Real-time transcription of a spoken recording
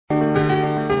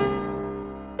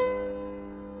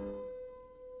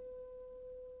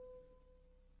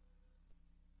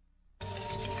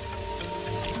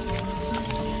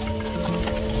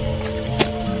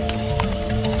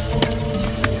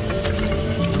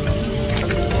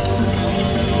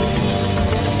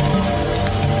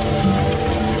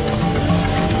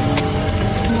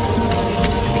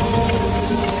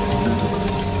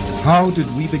How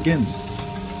did we begin?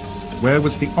 Where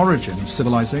was the origin of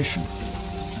civilization?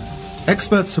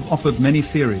 Experts have offered many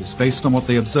theories based on what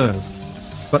they observe,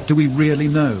 but do we really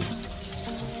know?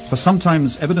 For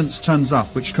sometimes evidence turns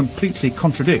up which completely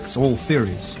contradicts all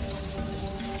theories.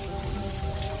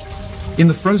 In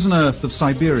the frozen earth of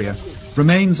Siberia,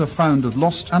 remains are found of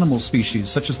lost animal species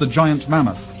such as the giant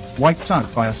mammoth, wiped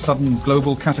out by a sudden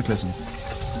global cataclysm.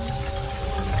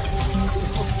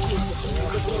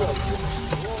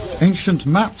 Ancient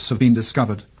maps have been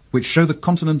discovered which show the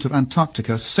continent of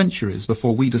Antarctica centuries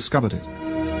before we discovered it.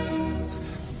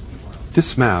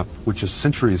 This map, which is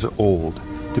centuries old,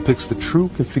 depicts the true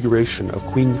configuration of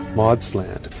Queen Maud's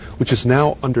Land, which is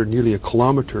now under nearly a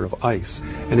kilometer of ice,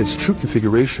 and its true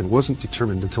configuration wasn't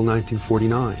determined until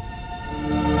 1949.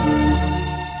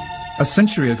 A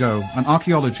century ago, an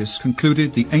archaeologist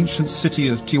concluded the ancient city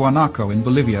of Tiwanaku in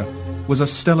Bolivia was a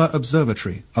stellar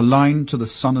observatory aligned to the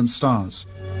sun and stars.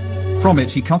 From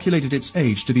it, he calculated its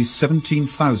age to be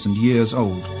 17,000 years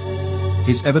old.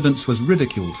 His evidence was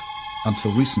ridiculed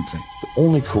until recently. The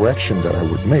only correction that I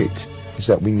would make is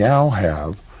that we now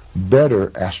have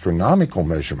better astronomical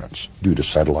measurements due to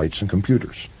satellites and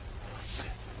computers.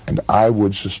 And I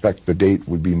would suspect the date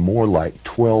would be more like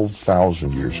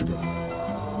 12,000 years ago.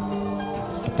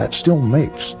 But that still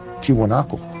makes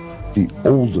Tiwanaku the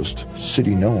oldest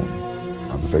city known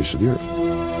on the face of the earth.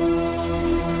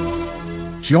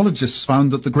 Geologists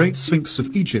found that the Great Sphinx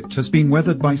of Egypt has been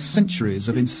weathered by centuries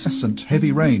of incessant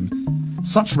heavy rain.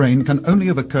 Such rain can only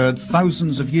have occurred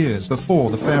thousands of years before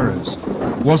the pharaohs.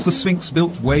 Was the Sphinx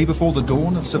built way before the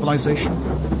dawn of civilization?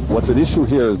 What's at issue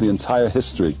here is the entire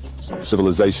history of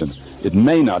civilization. It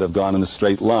may not have gone in a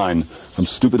straight line from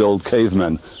stupid old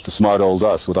cavemen to smart old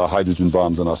us with our hydrogen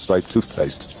bombs and our striped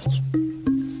toothpaste.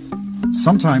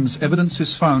 Sometimes evidence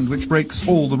is found which breaks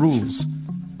all the rules.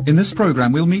 In this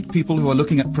program, we'll meet people who are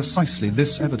looking at precisely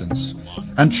this evidence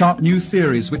and chart new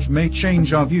theories which may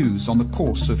change our views on the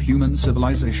course of human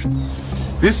civilization.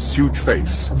 This huge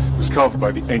face was carved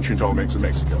by the ancient Olmecs of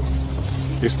Mexico.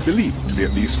 It's believed to be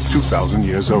at least 2,000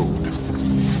 years old.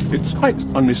 It's quite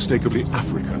unmistakably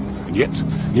African, and yet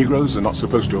Negroes are not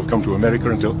supposed to have come to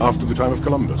America until after the time of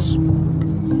Columbus.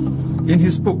 In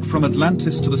his book From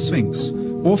Atlantis to the Sphinx,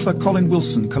 author Colin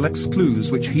Wilson collects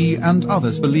clues which he and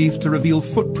others believe to reveal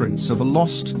footprints of a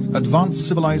lost, advanced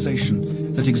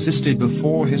civilization that existed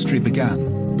before history began.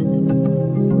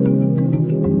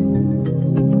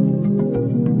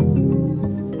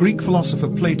 Greek philosopher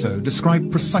Plato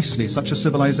described precisely such a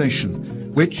civilization,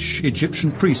 which,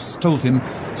 Egyptian priests told him,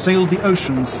 sailed the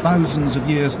oceans thousands of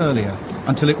years earlier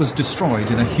until it was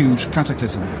destroyed in a huge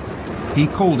cataclysm. He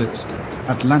called it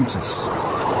Atlantis.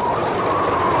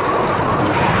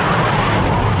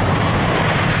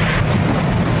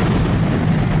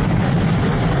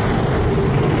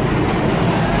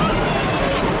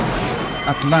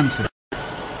 Atlantis,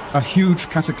 a huge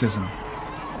cataclysm.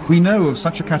 We know of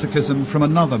such a cataclysm from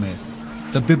another myth,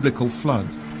 the biblical flood,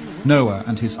 Noah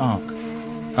and his ark,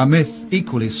 a myth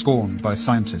equally scorned by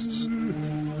scientists.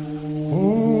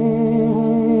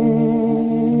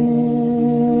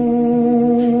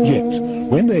 Yet,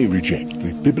 when they reject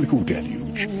the biblical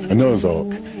deluge and Noah's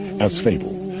Ark as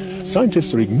fable,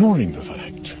 scientists are ignoring the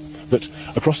fact that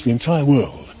across the entire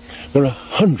world there are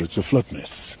hundreds of flood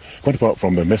myths, quite apart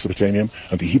from the Mesopotamian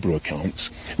and the Hebrew accounts,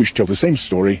 which tell the same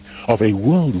story of a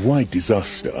worldwide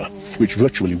disaster which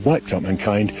virtually wiped out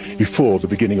mankind before the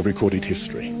beginning of recorded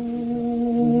history.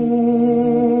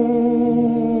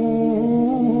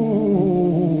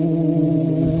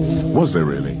 Was there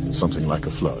really something like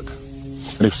a flood?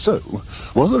 And if so,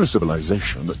 was there a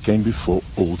civilization that came before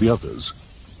all the others?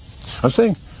 I'm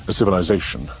saying a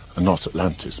civilization and not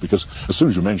Atlantis, because as soon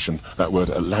as you mention that word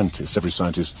Atlantis, every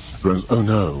scientist groans, "Oh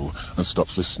no," and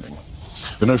stops listening.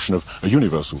 The notion of a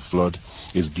universal flood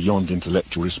is beyond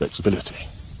intellectual respectability.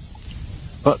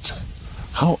 But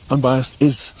how unbiased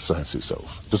is science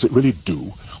itself? Does it really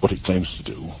do what it claims to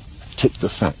do? Take the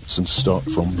facts and start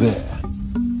from there.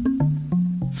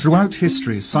 Throughout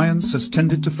history, science has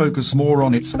tended to focus more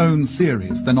on its own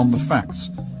theories than on the facts.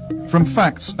 From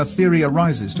facts, a theory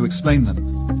arises to explain them.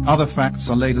 Other facts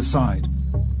are laid aside.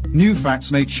 New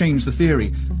facts may change the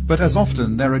theory, but as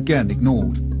often they're again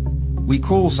ignored. We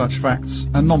call such facts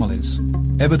anomalies,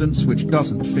 evidence which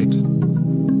doesn't fit.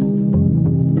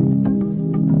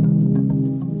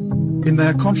 In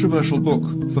their controversial book,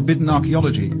 Forbidden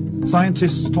Archaeology,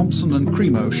 scientists Thompson and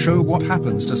Cremo show what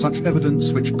happens to such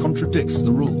evidence which contradicts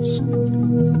the rules.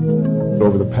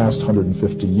 Over the past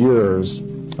 150 years,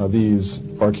 these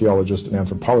archaeologists and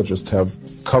anthropologists have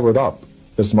covered up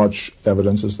as much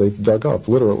evidence as they've dug up,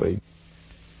 literally.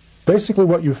 Basically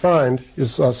what you find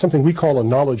is something we call a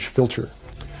knowledge filter.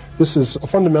 This is a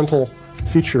fundamental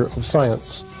feature of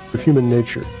science, of human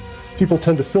nature. People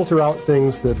tend to filter out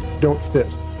things that don't fit.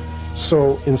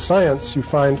 So in science you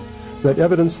find that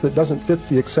evidence that doesn't fit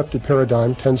the accepted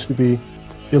paradigm tends to be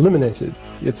eliminated.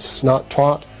 It's not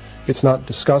taught, it's not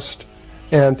discussed,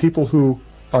 and people who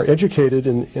are educated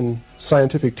in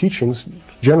scientific teachings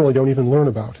generally don't even learn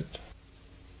about it.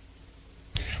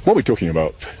 What we're talking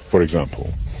about, for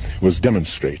example, was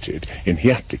demonstrated in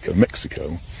Hiatlica,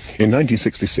 Mexico, in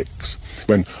 1966,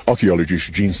 when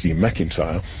archaeologist Gene C.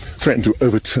 McIntyre threatened to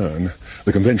overturn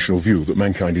the conventional view that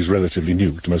mankind is relatively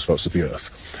new to most parts of the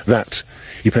Earth. That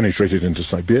he penetrated into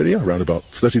Siberia around about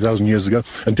 30,000 years ago,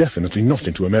 and definitely not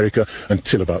into America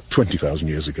until about 20,000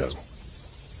 years ago.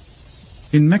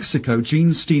 In Mexico,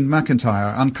 Gene Steen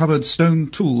McIntyre uncovered stone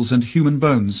tools and human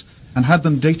bones and had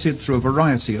them dated through a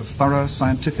variety of thorough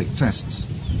scientific tests.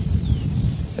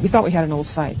 We thought we had an old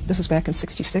site. This was back in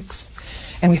 '66,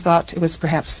 and we thought it was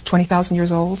perhaps 20,000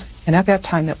 years old, and at that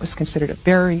time that was considered a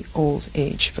very old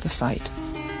age for the site.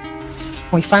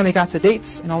 When we finally got the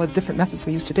dates and all the different methods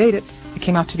we used to date it, it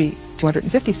came out to be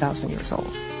 250,000 years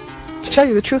old. To tell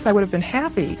you the truth, I would have been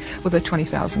happy with a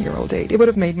 20,000-year-old date. It would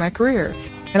have made my career.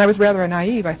 And I was rather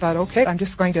naive. I thought, okay, I'm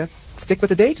just going to stick with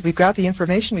the date. We've got the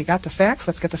information, we got the facts,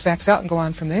 let's get the facts out and go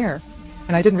on from there.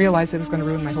 And I didn't realize it was going to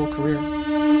ruin my whole career.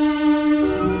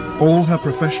 All her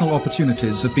professional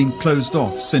opportunities have been closed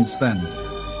off since then.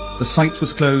 The site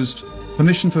was closed,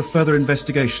 permission for further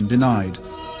investigation denied,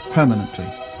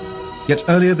 permanently. Yet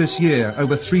earlier this year,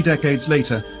 over 3 decades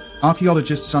later,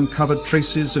 archaeologists uncovered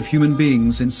traces of human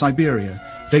beings in Siberia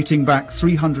dating back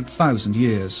 300,000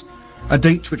 years. A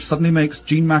date which suddenly makes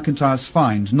Gene McIntyre's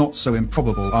find not so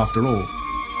improbable after all.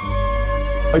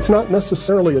 It's not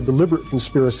necessarily a deliberate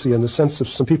conspiracy in the sense of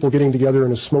some people getting together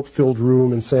in a smoke-filled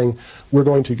room and saying, we're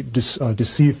going to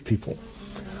deceive people.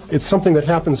 It's something that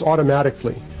happens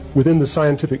automatically within the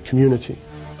scientific community.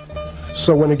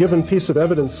 So when a given piece of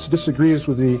evidence disagrees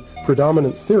with the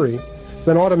predominant theory,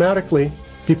 then automatically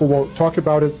people won't talk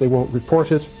about it, they won't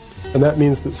report it, and that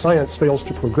means that science fails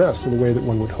to progress in the way that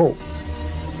one would hope.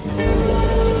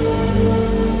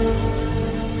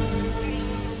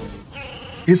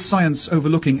 Is science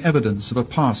overlooking evidence of a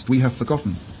past we have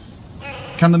forgotten?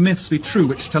 Can the myths be true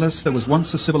which tell us there was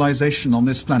once a civilization on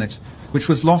this planet which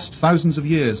was lost thousands of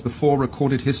years before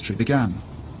recorded history began?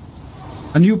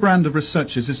 A new brand of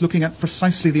researchers is looking at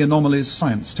precisely the anomalies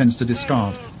science tends to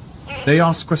discard. They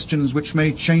ask questions which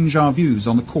may change our views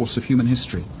on the course of human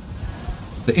history.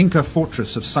 The Inca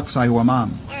fortress of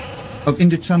Sacsayhuaman, of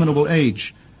indeterminable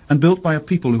age, and built by a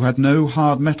people who had no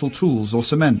hard metal tools or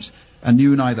cement, and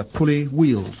knew neither pulley,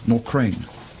 wheel, nor crane.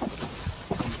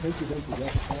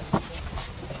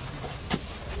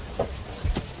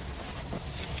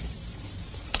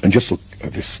 And just look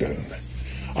at this stone.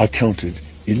 I've counted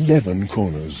 11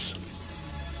 corners.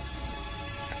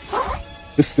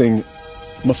 This thing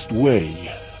must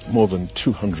weigh more than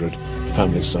 200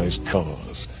 family-sized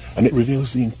cars, and it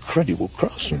reveals the incredible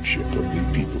craftsmanship of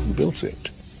the people who built it.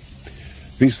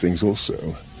 These things also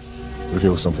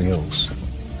reveal something else.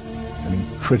 An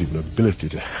incredible ability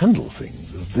to handle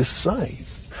things of this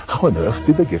size. How on earth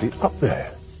did they get it up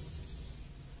there?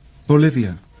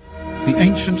 Bolivia, the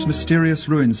ancient mysterious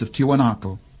ruins of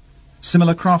Tiwanaku.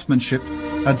 Similar craftsmanship,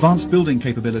 advanced building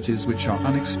capabilities which are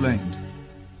unexplained.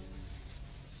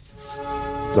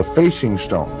 The facing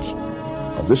stones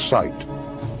of this site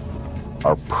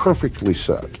are perfectly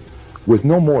set with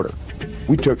no mortar.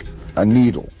 We took a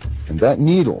needle, and that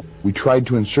needle we tried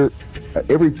to insert at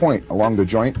every point along the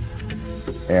joint,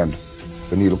 and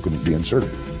the needle couldn't be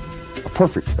inserted. A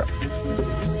perfect fit.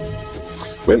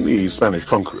 When the Spanish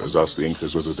conquerors asked the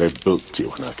Incas whether they built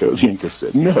Tiwanaku, the Incas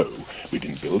said, no, we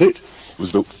didn't build it. It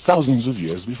was built thousands of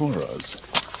years before us.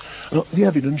 Now, the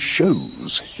evidence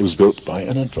shows it was built by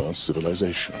an advanced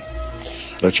civilization.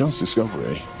 And a chance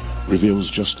discovery reveals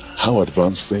just how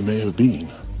advanced they may have been.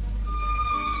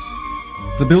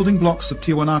 The building blocks of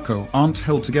Tiwanaku aren't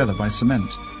held together by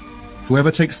cement.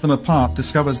 Whoever takes them apart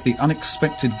discovers the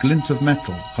unexpected glint of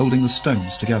metal holding the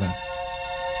stones together.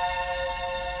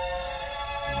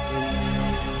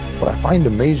 What I find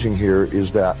amazing here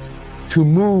is that to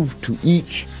move to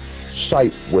each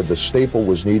site where the staple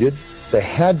was needed, they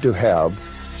had to have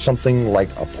something like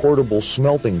a portable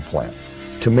smelting plant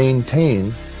to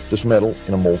maintain this metal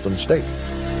in a molten state.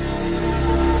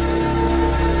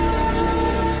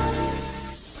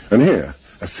 And here,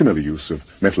 a similar use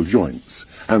of metal joints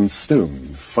and stone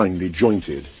finely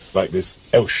jointed like this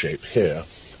L shape here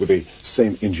with the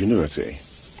same ingenuity.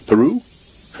 Peru?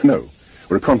 No,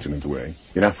 we're a continent away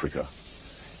in Africa.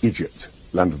 Egypt.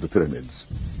 land of the pyramids.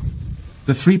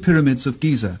 The three pyramids of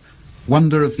Giza,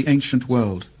 wonder of the ancient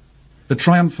world. The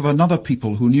triumph of another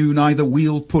people who knew neither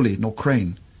wheel, pulley, nor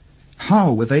crane.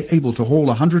 How were they able to haul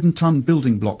 100-ton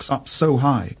building blocks up so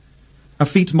high? A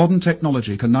feat modern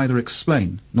technology can neither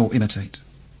explain nor imitate.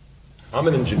 I'm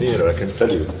an engineer, I can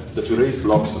tell you that to raise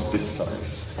blocks of this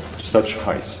size, to such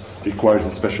heights, requires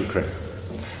a special crane.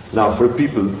 Now, for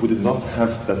people who did not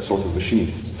have that sort of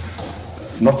machines,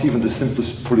 not even the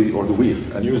simplest pulley or the wheel,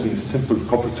 and using simple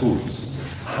copper tools,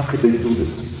 how could they do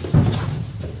this?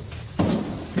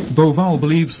 Beauval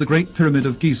believes the Great Pyramid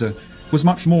of Giza was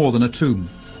much more than a tomb,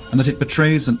 and that it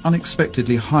betrays an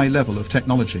unexpectedly high level of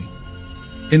technology.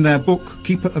 In their book,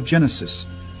 Keeper of Genesis,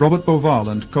 Robert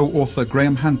Beauval and co-author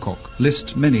Graham Hancock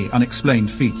list many unexplained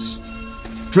feats.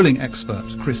 Drilling expert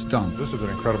Chris Dunn. This is an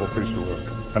incredible piece of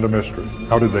work, and a mystery.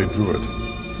 How did they do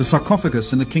it? The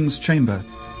sarcophagus in the king's chamber.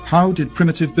 How did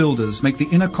primitive builders make the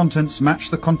inner contents match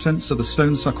the contents of the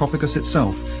stone sarcophagus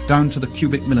itself, down to the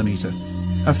cubic millimetre?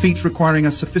 A feat requiring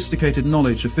a sophisticated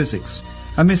knowledge of physics.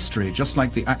 A mystery, just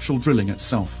like the actual drilling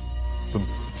itself. The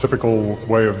typical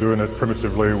way of doing it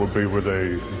primitively would be with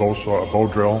a bow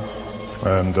drill,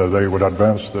 and they would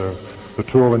advance the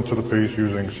tool into the piece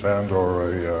using sand or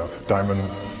a diamond.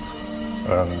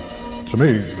 And to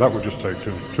me, that would just take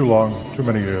too long, too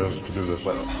many years to do this.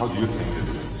 Well, how do you think they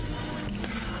did it?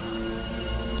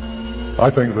 I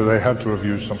think that they had to have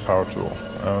used some power tool.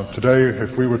 Today,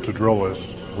 if we were to drill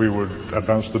this, we would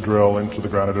advance the drill into the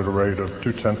granite at a rate of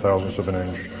 2/10,000ths of an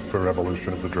inch per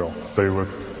revolution of the drill. They were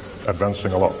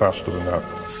advancing a lot faster than that.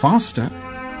 Faster?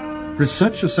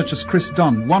 Researchers such as Chris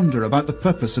Dunn wonder about the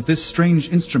purpose of this strange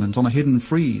instrument on a hidden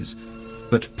frieze.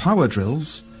 But power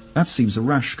drills? That seems a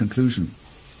rash conclusion.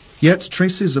 Yet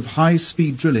traces of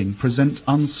high-speed drilling present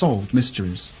unsolved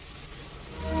mysteries.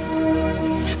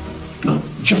 Now,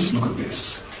 just look at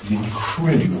this. The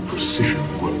incredible precision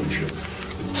of workmanship,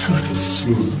 the total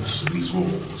smoothness of these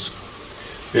walls.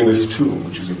 In this tomb,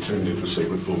 which is intended for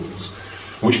sacred bulls,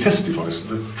 which testifies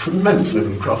to the tremendous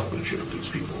level of craftsmanship of these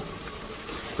people.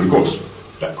 And of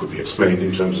course, that could be explained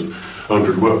in terms of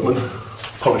 100 workmen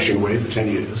polishing away for 10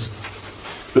 years.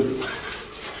 But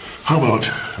how about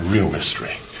a real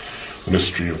mystery? The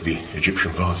mystery of the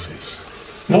Egyptian vases.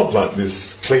 Not like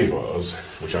this clay vase,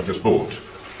 which I've just bought,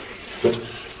 but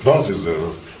vases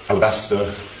of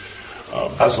alabaster,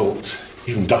 basalt,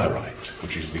 even diorite,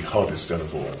 which is the hardest stone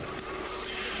of all.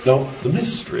 Now, the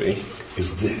mystery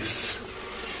is this.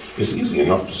 It's easy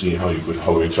enough to see how you could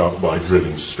hollow it out by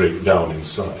drilling straight down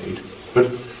inside. But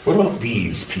what about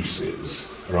these pieces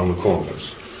around the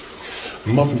corners?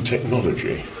 Modern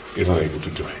technology is unable to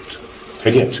do it.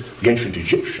 And yet, the ancient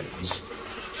Egyptians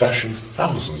fashioned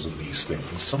thousands of these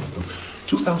things, some of them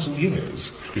 2,000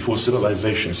 years before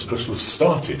civilization is supposed to have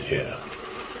started here.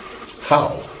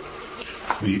 How?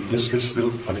 The mystery is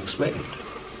still unexplained.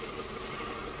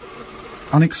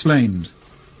 Unexplained.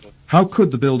 How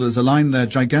could the builders align their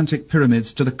gigantic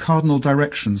pyramids to the cardinal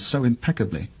directions so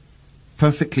impeccably?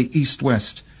 Perfectly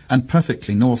east-west and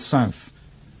perfectly north-south,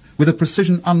 with a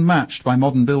precision unmatched by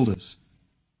modern builders.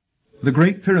 The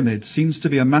Great Pyramid seems to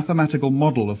be a mathematical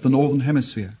model of the Northern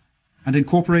Hemisphere and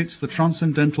incorporates the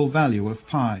transcendental value of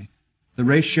pi, the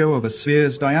ratio of a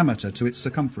sphere's diameter to its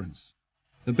circumference,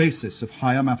 the basis of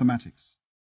higher mathematics.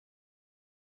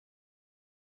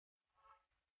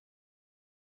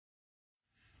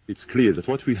 It's clear that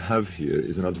what we have here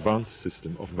is an advanced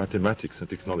system of mathematics and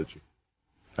technology,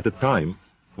 at a time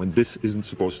when this isn't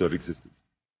supposed to have existed.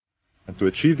 And to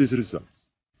achieve these results,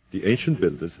 the ancient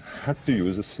builders had to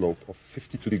use a slope of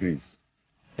 52 degrees.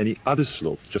 Any other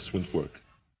slope just wouldn't work.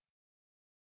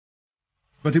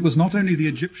 But it was not only the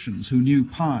Egyptians who knew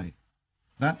pi.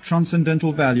 That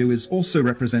transcendental value is also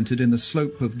represented in the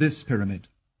slope of this pyramid,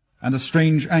 and the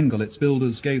strange angle its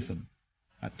builders gave them,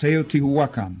 at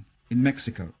Teotihuacan in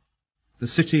Mexico, the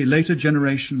city later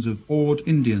generations of awed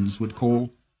Indians would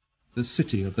call the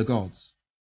City of the Gods.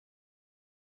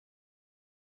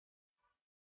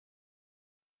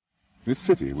 This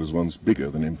city was once bigger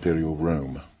than Imperial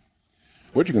Rome.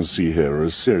 What you can see here are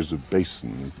a series of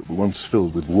basins that were once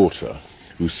filled with water,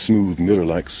 whose smooth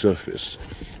mirror-like surface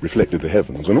reflected the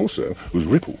heavens, and also whose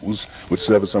ripples would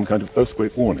serve as some kind of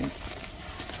earthquake warning.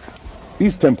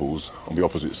 These temples on the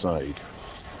opposite side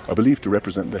are believed to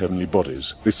represent the heavenly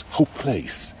bodies. This whole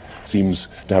place seems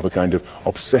to have a kind of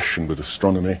obsession with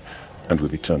astronomy and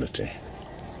with eternity.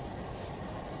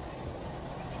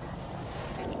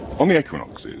 On the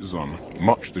equinoxes, on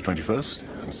March the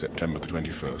 21st and September the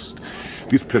 21st,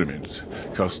 these pyramids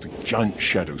cast a giant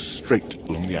shadow straight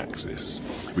along the axis,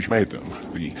 which made them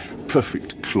the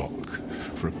perfect clock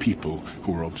for a people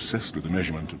who were obsessed with the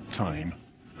measurement of time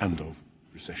and of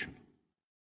precession.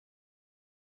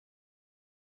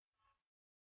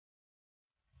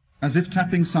 As if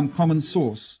tapping some common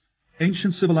source,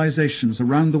 ancient civilizations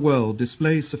around the world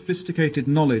display sophisticated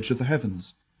knowledge of the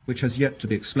heavens, which has yet to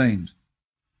be explained.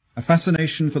 A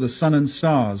fascination for the sun and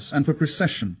stars and for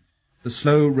precession, the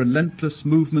slow, relentless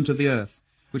movement of the earth,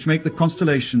 which make the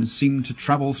constellations seem to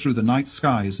travel through the night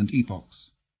skies and epochs.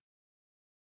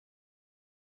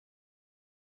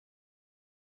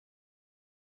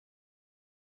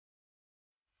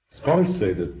 Scholars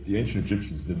say that the ancient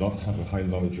Egyptians did not have a high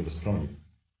knowledge of astronomy.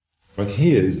 But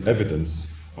here is evidence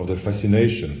of their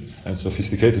fascination and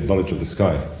sophisticated knowledge of the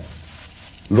sky.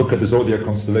 Look at the zodiac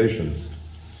constellations: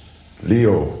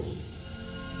 Leo,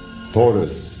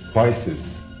 Taurus, Pisces,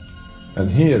 and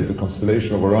here the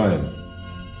constellation of Orion.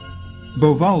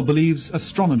 Beauval believes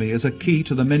astronomy is a key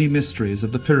to the many mysteries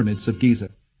of the pyramids of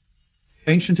Giza.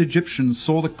 Ancient Egyptians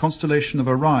saw the constellation of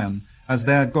Orion as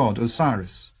their god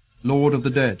Osiris, lord of the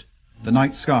dead, the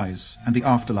night skies, and the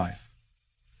afterlife.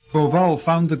 Beauval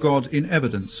found the god in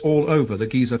evidence all over the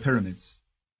Giza pyramids.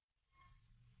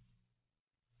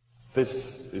 This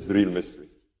is the real mystery.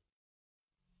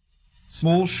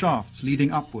 Small shafts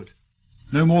leading upward,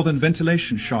 no more than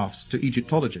ventilation shafts to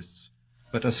Egyptologists,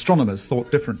 but astronomers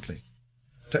thought differently.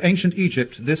 To ancient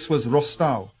Egypt, this was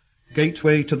Rostau,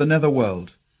 gateway to the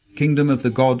netherworld, kingdom of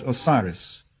the god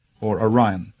Osiris, or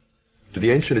Orion. To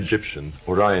the ancient Egyptian,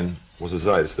 Orion was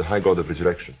Osiris, the high god of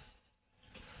resurrection.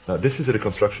 Now, this is a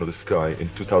reconstruction of the sky in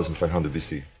 2500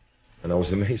 BC, and I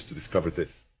was amazed to discover this.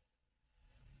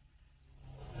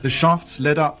 The shafts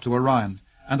led up to Orion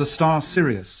and the star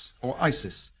Sirius, or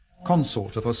Isis,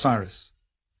 consort of Osiris.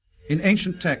 In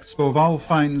ancient texts, Beauval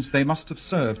finds they must have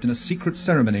served in a secret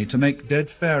ceremony to make dead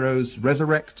pharaohs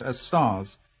resurrect as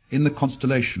stars in the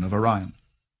constellation of Orion.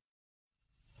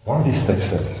 One of these texts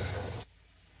says,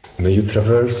 "May you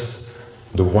traverse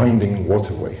the winding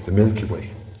waterway, the Milky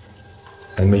Way,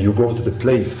 and may you go to the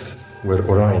place where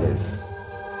Orion is."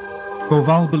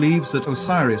 Beauval believes that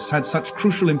Osiris had such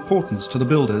crucial importance to the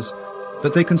builders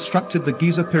that they constructed the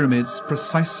Giza pyramids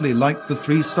precisely like the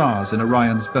three stars in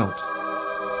Orion's belt.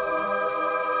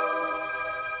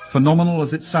 Phenomenal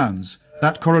as it sounds,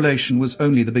 that correlation was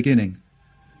only the beginning.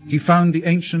 He found the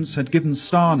ancients had given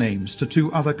star names to two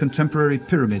other contemporary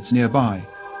pyramids nearby.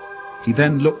 He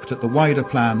then looked at the wider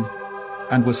plan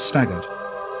and was staggered.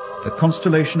 The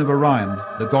constellation of Orion,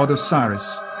 the god Osiris,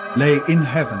 lay in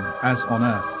heaven as on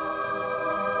earth.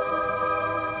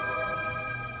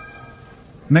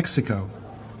 Mexico,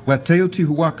 where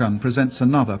Teotihuacan presents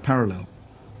another parallel.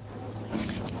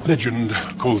 Legend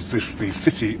calls this the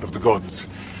city of the gods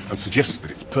and suggests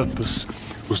that its purpose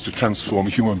was to transform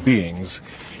human beings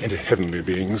into heavenly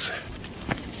beings.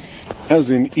 As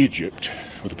in Egypt,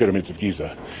 with the pyramids of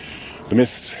Giza, the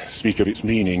myths speak of its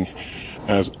meaning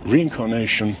as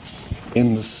reincarnation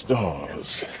in the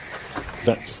stars.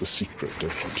 That's the secret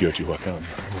of Teotihuacan.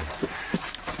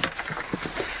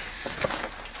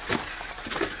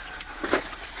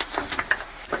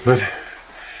 But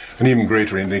an even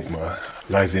greater enigma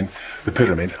lies in the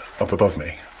pyramid up above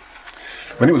me.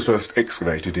 When it was first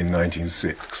excavated in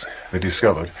 1906, they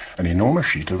discovered an enormous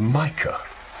sheet of mica.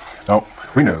 Now,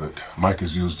 we know that mica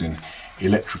is used in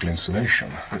electrical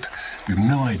insulation, but we've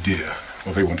no idea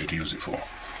what they wanted to use it for.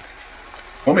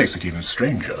 What makes it even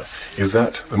stranger is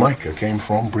that the mica came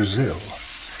from Brazil.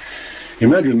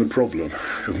 Imagine the problem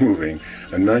of moving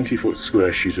a 90-foot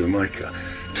square sheet of mica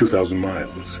 2,000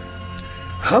 miles.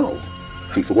 How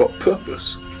and for what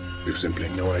purpose? We've simply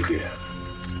no idea.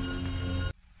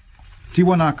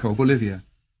 Tiwanaku, Bolivia.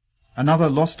 Another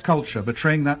lost culture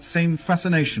betraying that same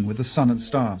fascination with the sun and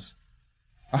stars.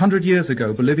 100 years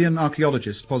ago, Bolivian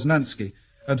archaeologist Poznansky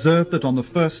observed that on the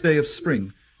first day of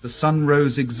spring, the sun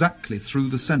rose exactly through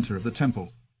the center of the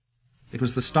temple. It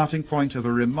was the starting point of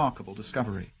a remarkable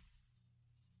discovery.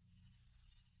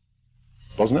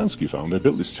 Poznansky found they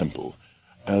built this temple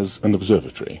as an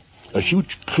observatory, a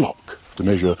huge clock to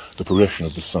measure the progression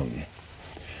of the sun.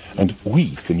 And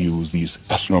we can use these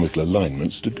astronomical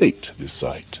alignments to date this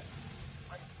site.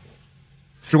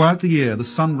 Throughout the year, the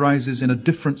sun rises in a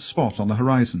different spot on the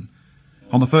horizon.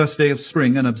 On the first day of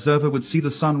spring, an observer would see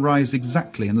the sun rise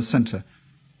exactly in the center.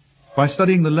 By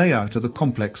studying the layout of the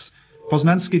complex,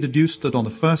 Poznansky deduced that on the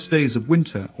first days of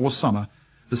winter or summer,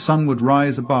 the sun would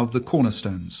rise above the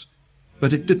cornerstones.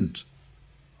 But it didn't.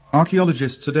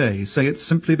 Archaeologists today say it's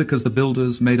simply because the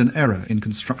builders made an error in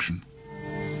construction.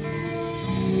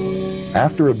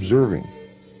 After observing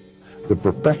the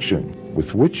perfection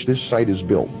with which this site is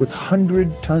built, with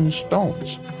 100-ton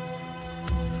stones,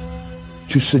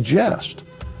 to suggest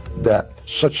that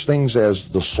such things as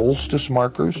the solstice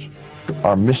markers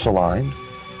are misaligned,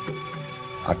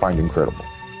 I find incredible.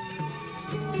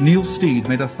 Neil Steed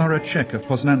made a thorough check of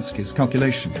Poznański's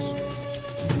calculations.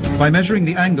 By measuring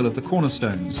the angle of the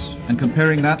cornerstones and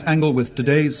comparing that angle with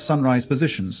today's sunrise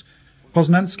positions,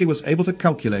 Poznański was able to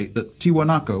calculate that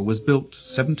Tiwanaku was built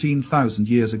 17,000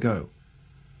 years ago.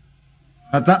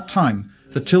 At that time,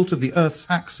 the tilt of the Earth's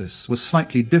axis was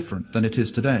slightly different than it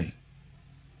is today.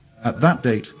 At that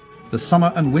date, the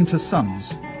summer and winter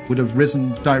suns would have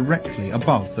risen directly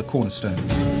above the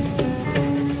cornerstones.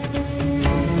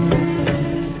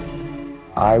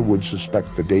 I would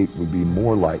suspect the date would be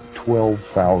more like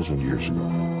 12,000 years ago.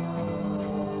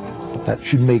 But that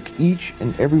should make each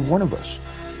and every one of us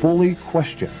fully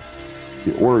question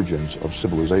the origins of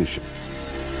civilization.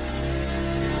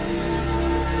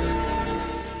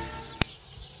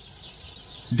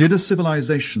 Did a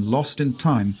civilization lost in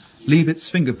time leave its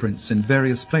fingerprints in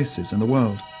various places in the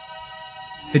world?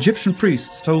 Egyptian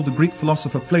priests told the Greek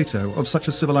philosopher Plato of such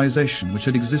a civilization which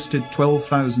had existed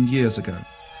 12,000 years ago.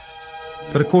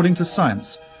 But according to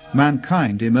science,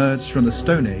 mankind emerged from the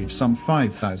Stone Age some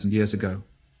 5,000 years ago.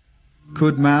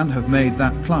 Could man have made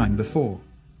that climb before?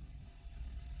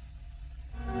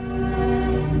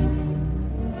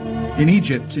 In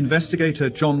Egypt, investigator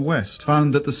John West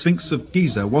found that the Sphinx of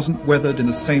Giza wasn't weathered in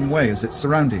the same way as its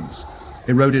surroundings,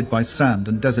 eroded by sand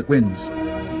and desert winds.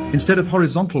 Instead of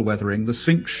horizontal weathering, the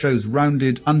Sphinx shows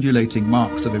rounded, undulating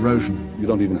marks of erosion. You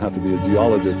don't even have to be a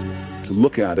geologist to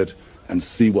look at it and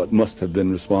see what must have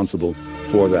been responsible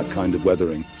for that kind of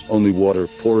weathering. Only water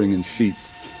pouring in sheets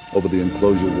over the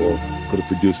enclosure wall could have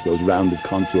produced those rounded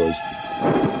contours.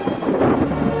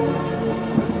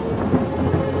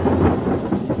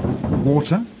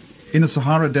 Water? In the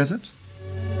Sahara Desert?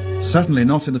 Certainly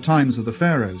not in the times of the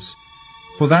pharaohs.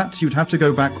 For that, you'd have to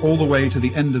go back all the way to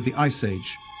the end of the Ice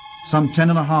Age, some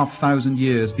 10,500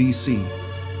 years BC,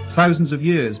 thousands of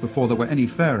years before there were any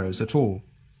pharaohs at all.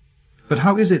 But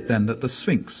how is it then that the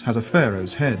Sphinx has a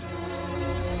pharaoh's head?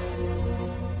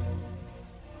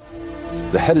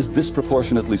 The head is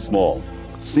disproportionately small.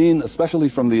 Seen especially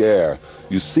from the air,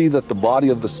 you see that the body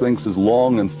of the Sphinx is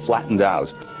long and flattened out,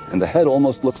 and the head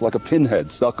almost looks like a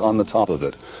pinhead stuck on the top of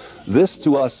it. This,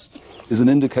 to us, is an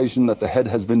indication that the head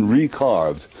has been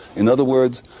recarved. In other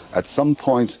words, at some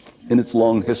point in its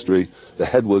long history, the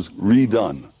head was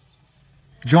redone.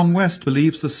 John West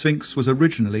believes the Sphinx was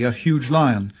originally a huge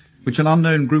lion, which an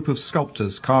unknown group of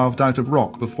sculptors carved out of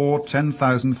rock before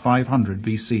 10,500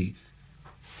 BC.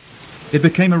 It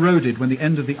became eroded when the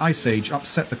end of the Ice Age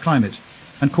upset the climate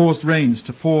and caused rains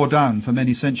to pour down for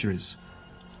many centuries.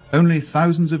 Only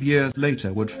thousands of years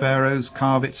later would pharaohs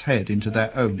carve its head into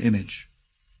their own image.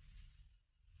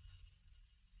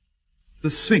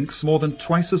 The Sphinx more than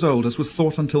twice as old as was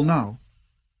thought until now.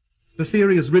 The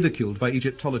theory is ridiculed by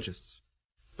Egyptologists,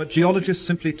 but geologists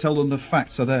simply tell them the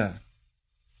facts are there.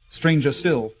 Stranger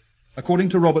still, according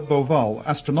to Robert Bauval,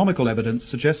 astronomical evidence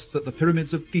suggests that the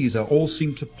pyramids of Giza all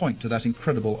seem to point to that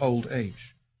incredible old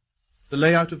age. The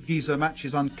layout of Giza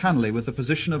matches uncannily with the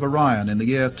position of Orion in the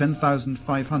year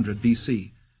 10,500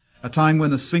 BC, a time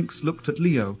when the Sphinx looked at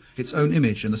Leo, its own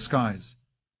image in the skies.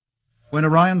 When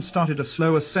Orion started a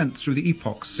slow ascent through the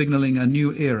epochs, signaling a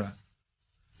new era.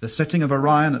 The setting of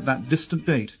Orion at that distant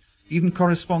date even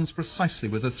corresponds precisely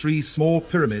with the three small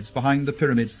pyramids behind the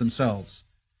pyramids themselves.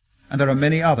 And there are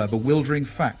many other bewildering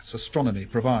facts astronomy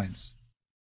provides.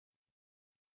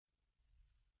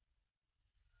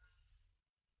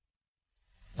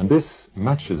 And this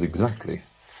matches exactly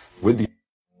with the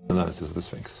analysis of the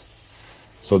Sphinx.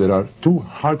 So there are two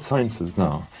hard sciences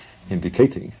now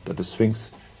indicating that the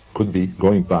Sphinx could be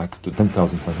going back to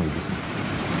 10,500 BC.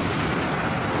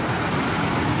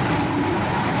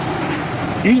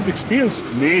 Egypt experienced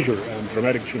major and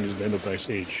dramatic changes at the end of the Ice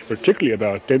Age, particularly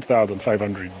about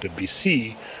 10,500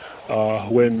 BC,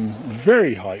 when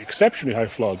very high, exceptionally high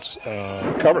floods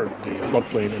covered the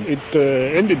floodplain, and it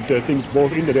ended things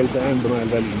both in the Delta and the Nile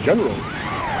Valley in general.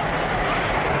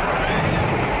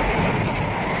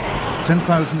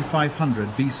 10,500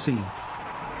 BC,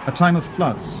 a time of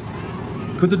floods.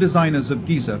 Could the designers of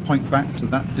Giza point back to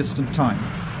that distant time?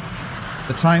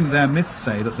 The time their myths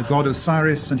say that the god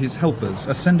Osiris and his helpers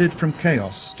ascended from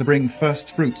chaos to bring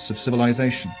first fruits of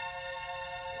civilization.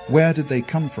 Where did they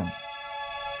come from?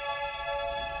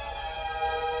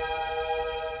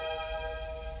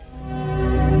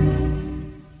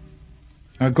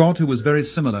 A god who was very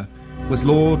similar was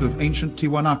lord of ancient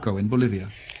Tiwanaku in Bolivia.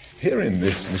 Here in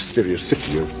this mysterious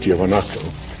city of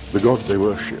Tiwanaku, the god they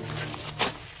worshipped,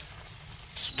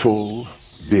 tall,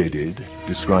 bearded,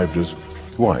 described as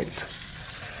white.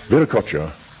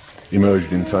 Viracocha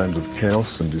emerged in times of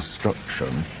chaos and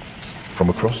destruction from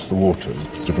across the waters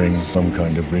to bring some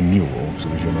kind of renewal to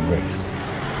the human race.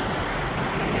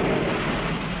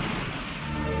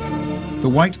 The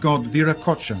white god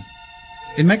Viracocha.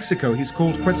 In Mexico, he's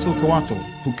called Quetzalcoatl,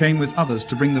 who came with others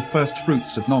to bring the first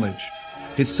fruits of knowledge.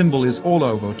 His symbol is all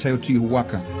over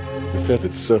Teotihuacan. The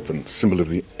feathered serpent, symbol of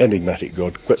the enigmatic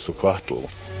god Quetzalcoatl,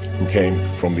 who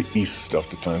came from the east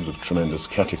after times of tremendous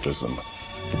cataclysm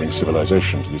to bring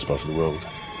civilization to this part of the world.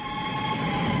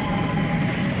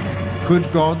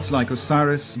 Could gods like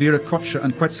Osiris, Viracocha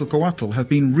and Quetzalcoatl have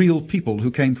been real people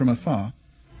who came from afar?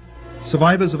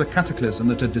 Survivors of a cataclysm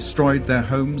that had destroyed their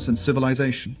homes and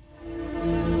civilization?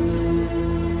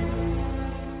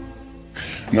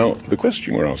 Now, the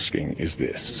question we're asking is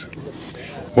this.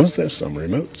 Was there some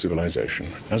remote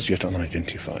civilization, as yet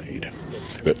unidentified,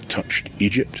 that touched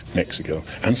Egypt, Mexico,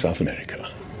 and South America,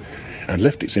 and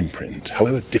left its imprint,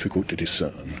 however difficult to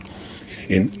discern,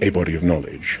 in a body of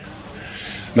knowledge?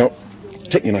 Now,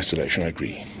 taken in isolation, I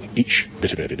agree. Each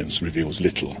bit of evidence reveals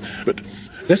little, but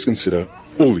let's consider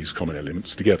all these common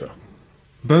elements together.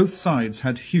 Both sides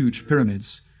had huge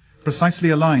pyramids, precisely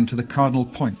aligned to the cardinal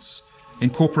points,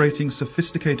 incorporating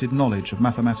sophisticated knowledge of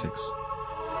mathematics.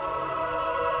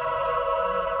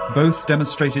 Both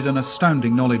demonstrated an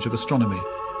astounding knowledge of astronomy,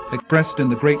 expressed in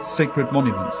the great sacred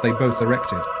monuments they both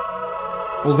erected.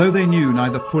 Although they knew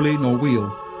neither pulley nor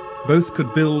wheel, both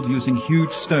could build using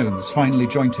huge stones finely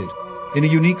jointed, in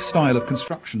a unique style of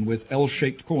construction with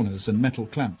L-shaped corners and metal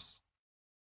clamps.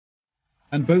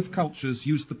 And both cultures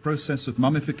used the process of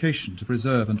mummification to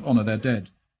preserve and honor their dead.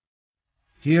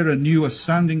 Here a new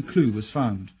astounding clue was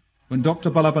found when Dr.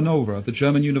 Balabanova of the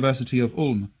German University of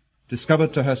Ulm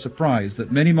discovered to her surprise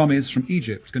that many mummies from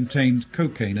Egypt contained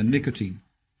cocaine and nicotine,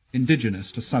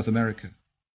 indigenous to South America.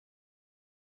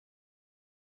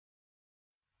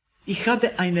 Ich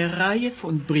habe eine Reihe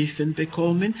von Briefen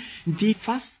bekommen, die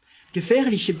fast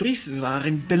gefährliche Briefe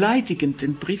waren, beleidigende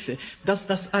Briefe, dass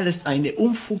das alles eine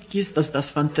Unfug ist, dass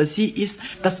das Fantasie ist,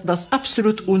 dass das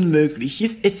absolut unmöglich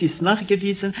ist. Es ist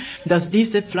nachgewiesen, dass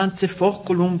diese Pflanze vor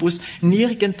Kolumbus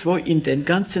nirgendwo in der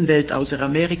ganzen Welt außer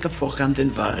Amerika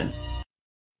vorhanden waren.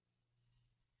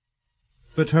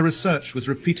 But her research was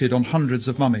repeated on hundreds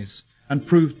of mummies and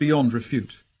proved beyond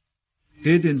refute.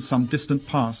 Did, in some distant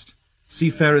past,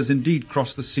 seafarers indeed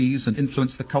cross the seas and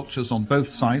influence the cultures on both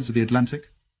sides of the Atlantic?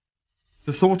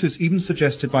 The thought is even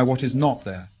suggested by what is not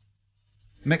there.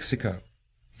 Mexico,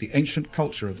 the ancient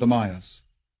culture of the Mayas.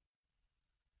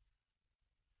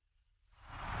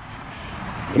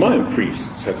 The Mayan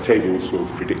priests had tables for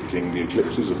predicting the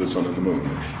eclipses of the sun and the moon.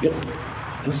 Yet,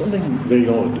 there's something very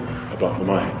odd about the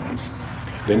Mayans.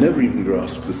 They never even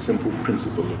grasped the simple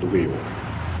principle of the wheel.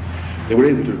 They were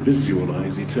able to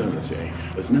visualize eternity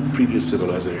as no previous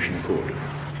civilization could,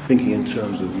 thinking in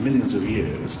terms of millions of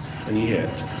years, and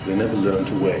yet they never learned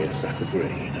to weigh a sack of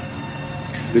grain.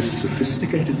 This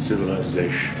sophisticated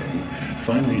civilization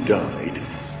finally died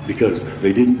because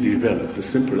they didn't develop the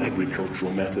simple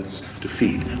agricultural methods to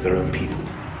feed their own people.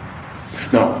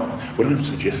 Now, what I'm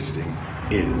suggesting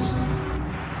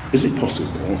is it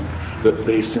possible that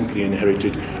they simply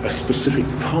inherited a specific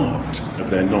part of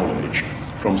their knowledge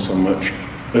from some much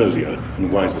earlier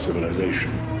and wiser civilization?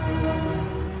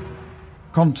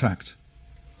 Contact.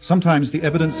 Sometimes the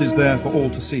evidence is there for all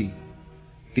to see.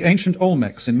 The ancient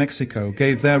Olmecs in Mexico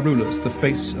gave their rulers the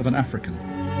face of an African.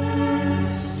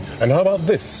 And how about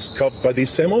this, carved by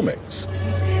these same Olmecs?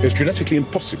 It's genetically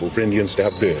impossible for Indians to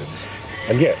have beards,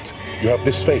 and yet you have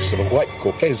this face of a white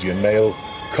Caucasian male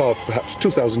carved perhaps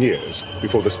 2,000 years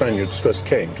before the Spaniards first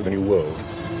came to the New World.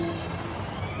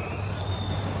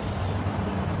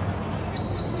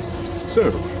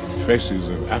 So, faces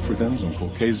of Africans and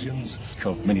Caucasians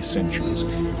carved many centuries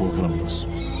before Columbus.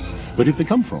 Where did they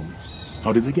come from?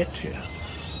 How did they get here?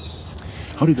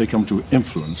 How did they come to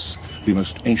influence the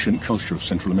most ancient culture of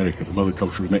Central America, the mother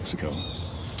culture of Mexico?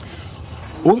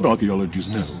 All that archaeologists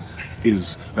know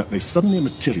is that they suddenly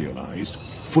materialized,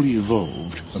 fully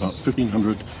evolved, about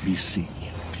 1500 BC.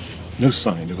 No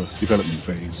sign of a development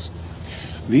phase.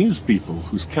 These people,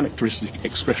 whose characteristic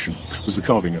expression was the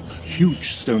carving of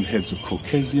huge stone heads of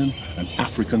Caucasian and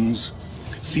Africans,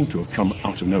 seem to have come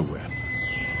out of nowhere.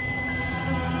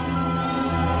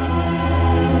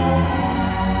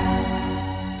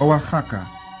 Oaxaca,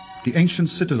 the ancient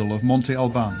citadel of Monte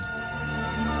Alban.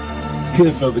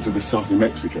 Here further to the south in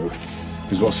Mexico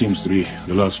is what seems to be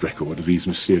the last record of these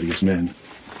mysterious men.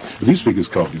 These figures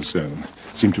carved in stone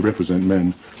seem to represent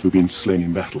men who've been slain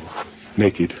in battle,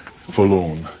 naked,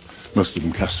 forlorn, most of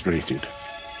them castrated.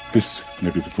 This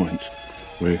may be the point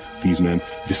where these men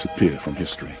disappear from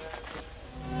history.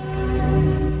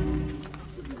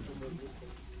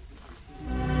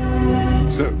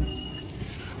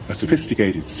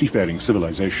 sophisticated seafaring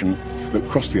civilization that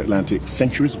crossed the Atlantic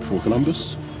centuries before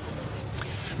Columbus.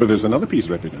 But there's another piece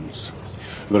of evidence.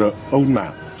 There are old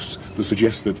maps that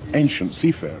suggest that ancient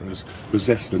seafarers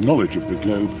possessed a knowledge of the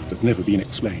globe that's never been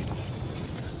explained.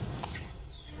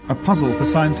 A puzzle for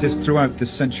scientists throughout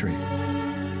this century.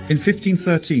 In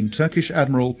 1513, Turkish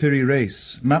Admiral Piri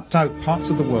Reis mapped out parts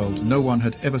of the world no one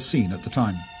had ever seen at the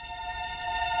time.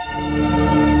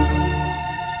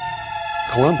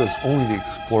 Columbus only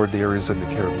explored the areas in the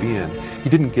Caribbean. He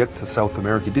didn't get to South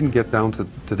America. He didn't get down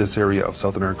to this area of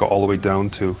South America all the way down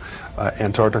to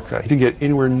Antarctica. He didn't get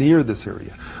anywhere near this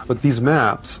area. But these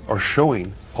maps are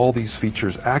showing all these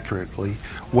features accurately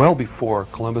well before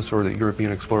Columbus or the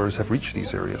European explorers have reached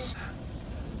these areas.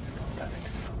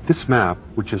 This map,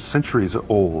 which is centuries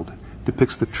old,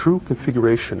 depicts the true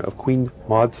configuration of Queen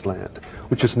Maud's Land,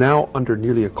 which is now under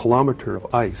nearly a kilometer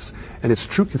of ice, and its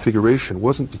true configuration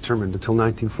wasn't determined until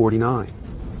 1949.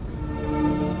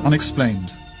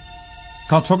 Unexplained.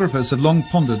 Cartographers have long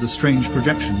pondered the strange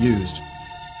projection used.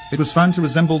 It was found to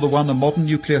resemble the one a modern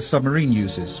nuclear submarine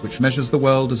uses, which measures the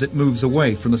world as it moves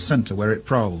away from the center where it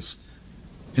prowls.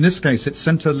 In this case, its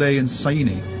center lay in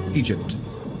Syene, Egypt,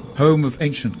 home of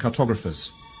ancient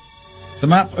cartographers. The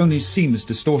map only seems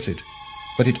distorted,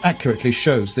 but it accurately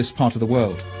shows this part of the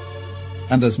world.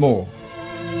 And there's more.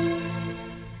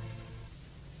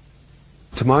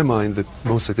 To my mind, the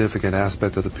most significant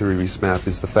aspect of the Piri Reis map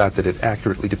is the fact that it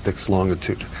accurately depicts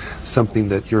longitude, something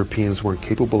that Europeans weren't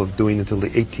capable of doing until the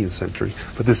 18th century,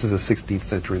 but this is a 16th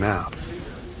century map.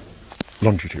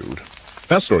 Longitude.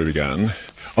 That story began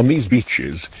on these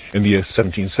beaches in the year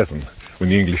 1707, when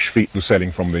the English fleet was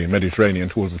sailing from the Mediterranean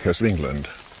towards the coast of England.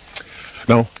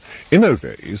 Now, in those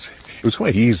days, it was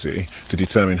quite easy to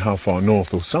determine how far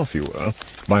north or south you were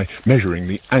by measuring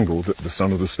the angle that the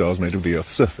sun or the stars made of the Earth's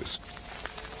surface.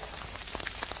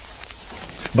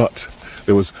 But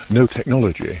there was no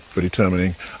technology for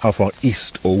determining how far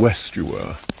east or west you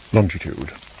were,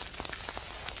 longitude.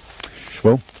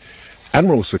 Well,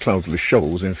 Admiral Sir Cloudesley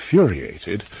Shovel was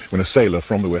infuriated when a sailor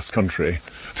from the West Country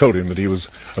told him that he was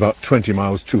about 20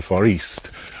 miles too far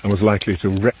east and was likely to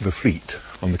wreck the fleet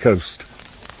on the coast.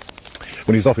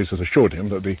 When his officers assured him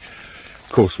that the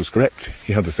course was correct,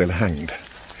 he had the sailor hanged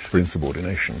for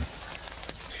insubordination.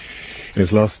 In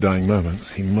his last dying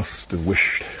moments, he must have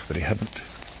wished that he hadn't.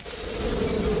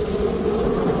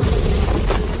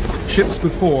 Ships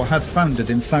before had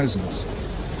foundered in thousands,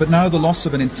 but now the loss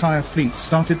of an entire fleet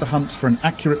started the hunt for an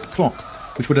accurate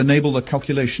clock which would enable the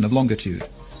calculation of longitude.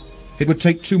 It would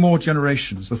take 2 more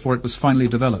generations before it was finally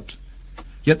developed.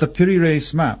 Yet the Piri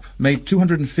Reis map, made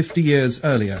 250 years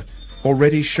earlier,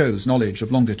 already shows knowledge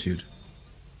of longitude.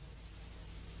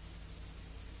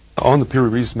 On the Piri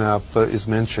Reis map is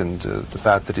mentioned the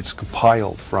fact that it's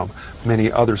compiled from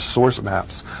many other source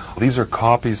maps. These are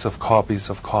copies of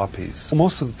copies of copies.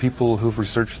 Most of the people who've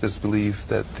researched this believe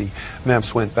that the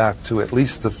maps went back to at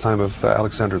least the time of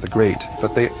Alexander the Great,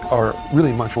 but they are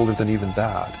really much older than even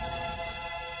that.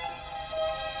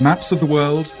 Maps of the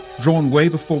world, drawn way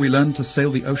before we learned to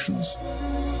sail the oceans.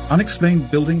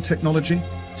 Unexplained building technology,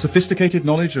 sophisticated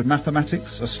knowledge of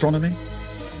mathematics, astronomy.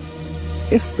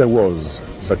 If there was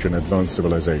such an advanced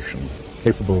civilization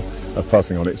capable of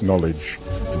passing on its knowledge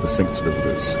to the Sphinx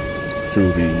builders, to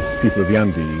the people of the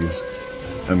Andes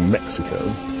and Mexico,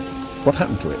 what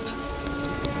happened to it?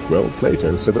 Well,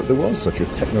 Plato said that there was such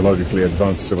a technologically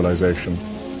advanced civilization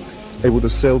able to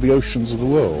sail the oceans of the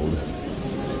world.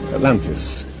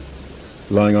 Atlantis,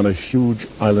 lying on a huge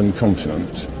island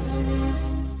continent.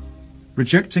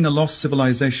 Rejecting a lost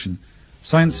civilization,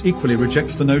 science equally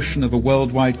rejects the notion of a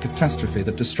worldwide catastrophe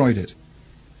that destroyed it.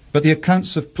 But the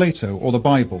accounts of Plato or the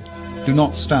Bible do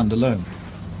not stand alone.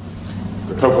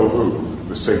 The Popol Vuh,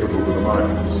 the sacred book of the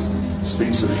Mayans,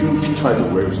 speaks of huge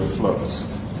tidal waves and floods,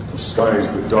 of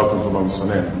skies that darken for months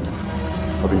on end,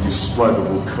 of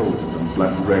indescribable cold and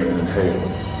black rain and hail.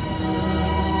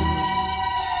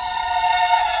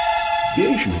 The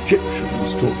ancient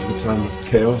Egyptians talked of a time of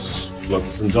chaos,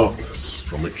 floods and darkness,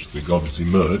 from which the gods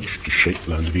emerged to shape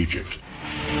the land of Egypt.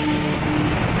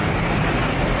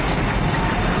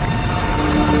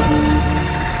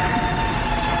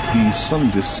 The sun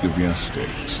disk of the Aztec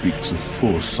speaks of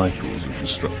 4 cycles of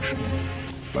destruction,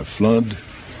 by flood,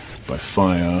 by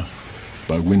fire,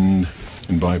 by wind,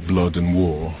 and by blood and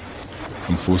war,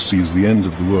 and foresees the end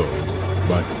of the world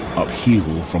by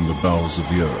upheaval from the bowels of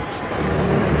the earth.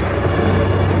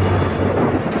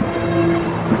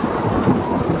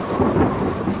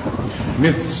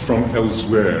 Myths from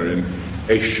elsewhere in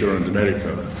Asia and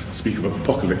America speak of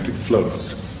apocalyptic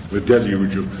floods, the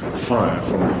deluge of fire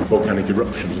from volcanic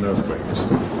eruptions and earthquakes.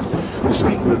 They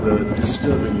speak with a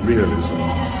disturbing realism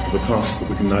of a past that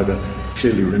we can neither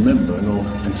clearly remember nor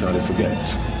entirely forget.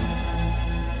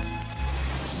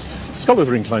 Scholars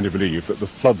are inclined to believe that the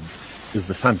flood is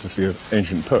the fantasy of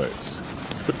ancient poets.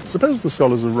 But suppose the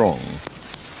scholars are wrong.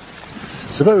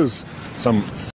 Suppose some